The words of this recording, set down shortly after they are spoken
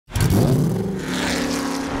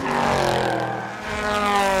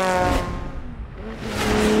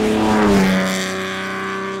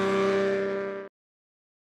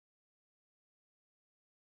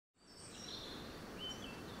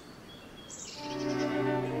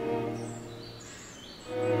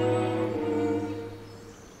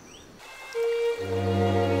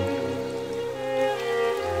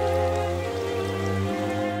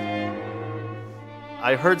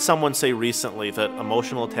I heard someone say recently that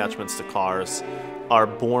emotional attachments to cars are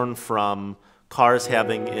born from cars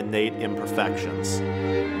having innate imperfections.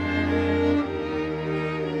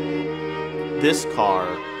 This car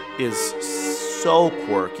is so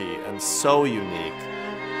quirky and so unique.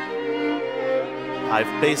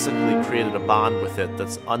 I've basically created a bond with it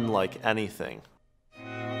that's unlike anything.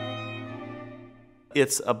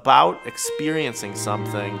 It's about experiencing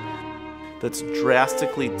something that's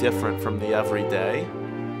drastically different from the everyday.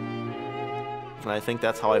 And I think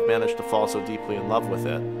that's how I've managed to fall so deeply in love with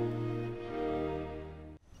it.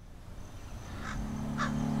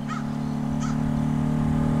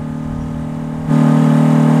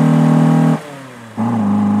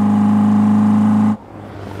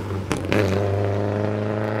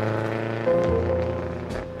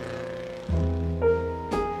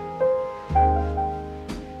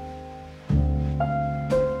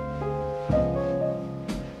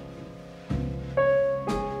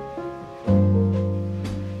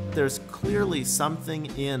 There's clearly something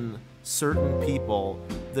in certain people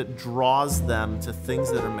that draws them to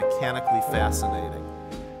things that are mechanically fascinating.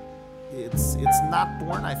 It's not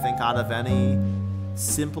born, I think, out of any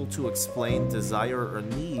simple to explain desire or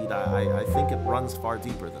need. I think it runs far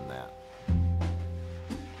deeper than that.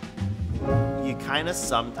 You kind of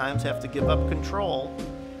sometimes have to give up control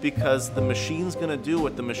because the machine's gonna do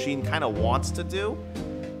what the machine kind of wants to do.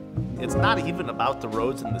 It's not even about the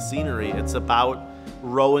roads and the scenery, it's about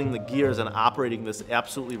rowing the gears and operating this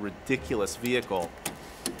absolutely ridiculous vehicle.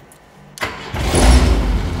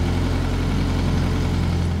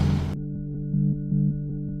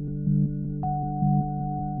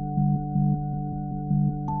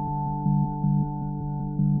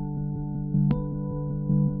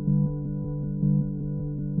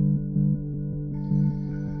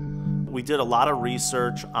 We did a lot of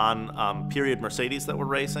research on period Mercedes that were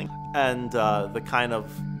racing and the kind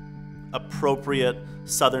of appropriate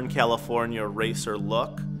Southern California racer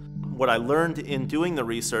look. What I learned in doing the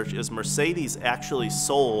research is Mercedes actually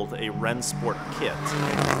sold a Rennsport kit.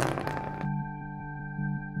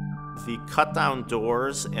 The cut-down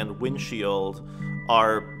doors and windshield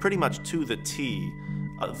are pretty much to the T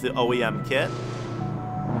of the OEM kit.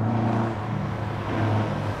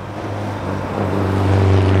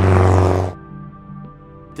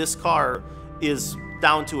 This car is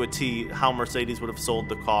down to a T how Mercedes would have sold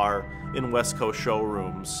the car in West Coast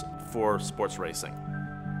showrooms for sports racing.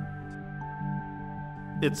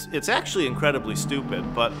 It's actually incredibly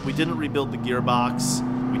stupid, but we didn't rebuild the gearbox,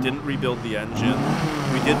 we didn't rebuild the engine,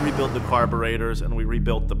 we did rebuild the carburetors, and we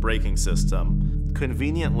rebuilt the braking system.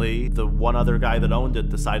 Conveniently, the one other guy that owned it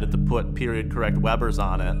decided to put period correct Webers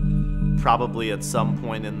on it, probably at some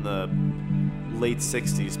point in the late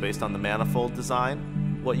 60s based on the manifold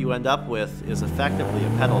design. What you end up with is effectively a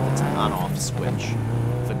pedal that's an on-off switch.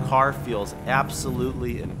 The car feels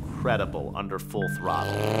absolutely incredible under full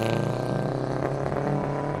throttle.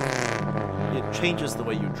 It changes the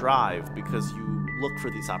way you drive because you look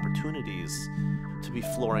for these opportunities to be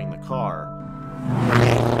flooring the car.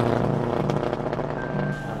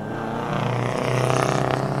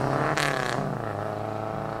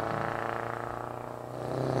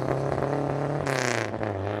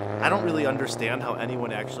 I don't really understand how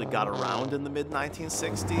anyone actually got around in the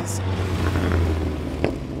mid-1960s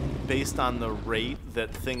based on the rate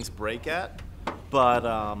that things break at, but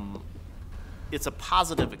it's a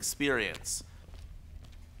positive experience.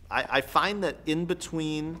 I find that in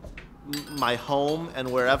between my home and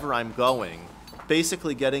wherever I'm going,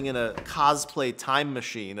 basically getting in a cosplay time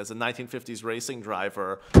machine as a 1950s racing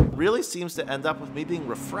driver really seems to end up with me being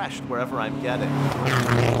refreshed wherever I'm getting.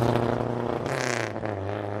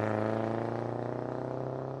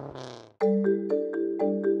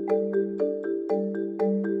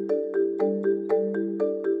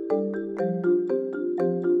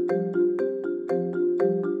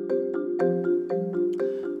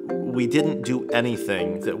 We didn't do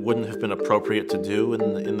anything that wouldn't have been appropriate to do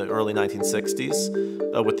in the early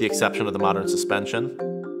 1960s, with the exception of the modern suspension.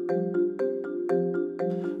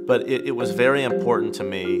 But it was very important to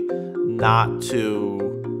me not to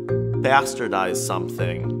bastardize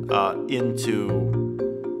something into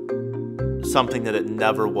something that it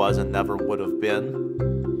never was and never would have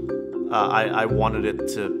been. I wanted it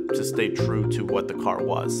to stay true to what the car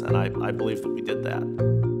was, and I believe that we did that.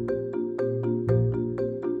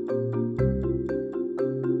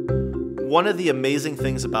 One of the amazing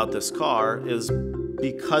things about this car is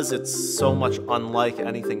because it's so much unlike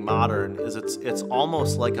anything modern, is it's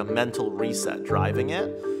almost like a mental reset driving it.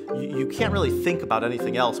 You can't really think about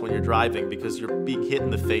anything else when you're driving because you're being hit in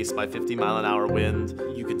the face by 50-mile-an-hour wind.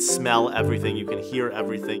 You can smell everything, you can hear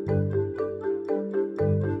everything.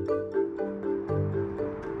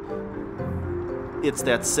 It's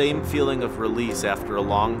that same feeling of release after a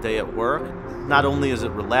long day at work. Not only is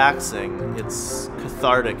it relaxing, it's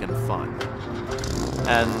cathartic and fun.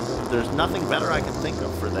 And there's nothing better I can think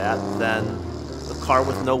of for that than a car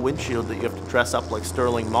with no windshield that you have to dress up like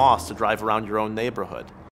Sterling Moss to drive around your own neighborhood.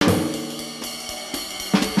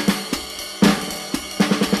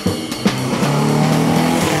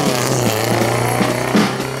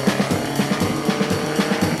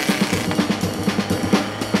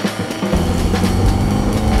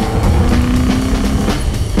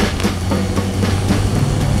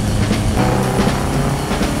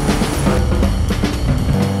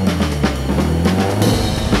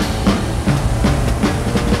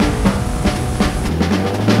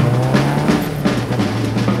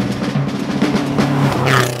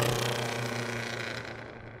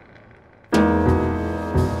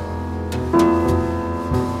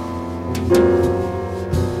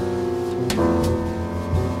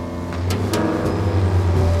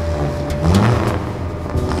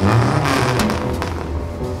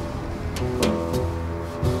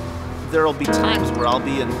 There'll be times where I'll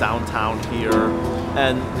be in downtown here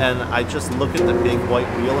and I just look at the big white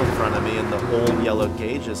wheel in front of me and the old yellow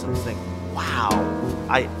gauges and think, wow,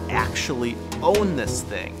 I actually own this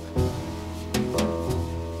thing.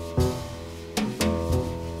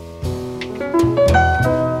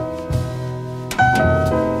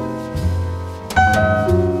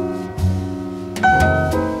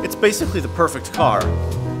 It's basically the perfect car.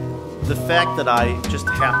 The fact that I just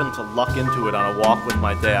happened to luck into it on a walk with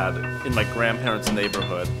my dad in my grandparents'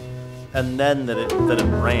 neighborhood, and then that it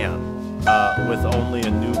ran with only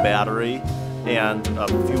a new battery and a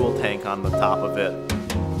fuel tank on the top of it.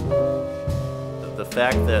 The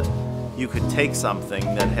fact that you could take something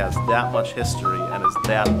that has that much history and is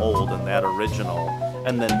that old and that original,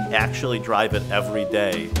 and then actually drive it every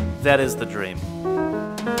day, that is the dream.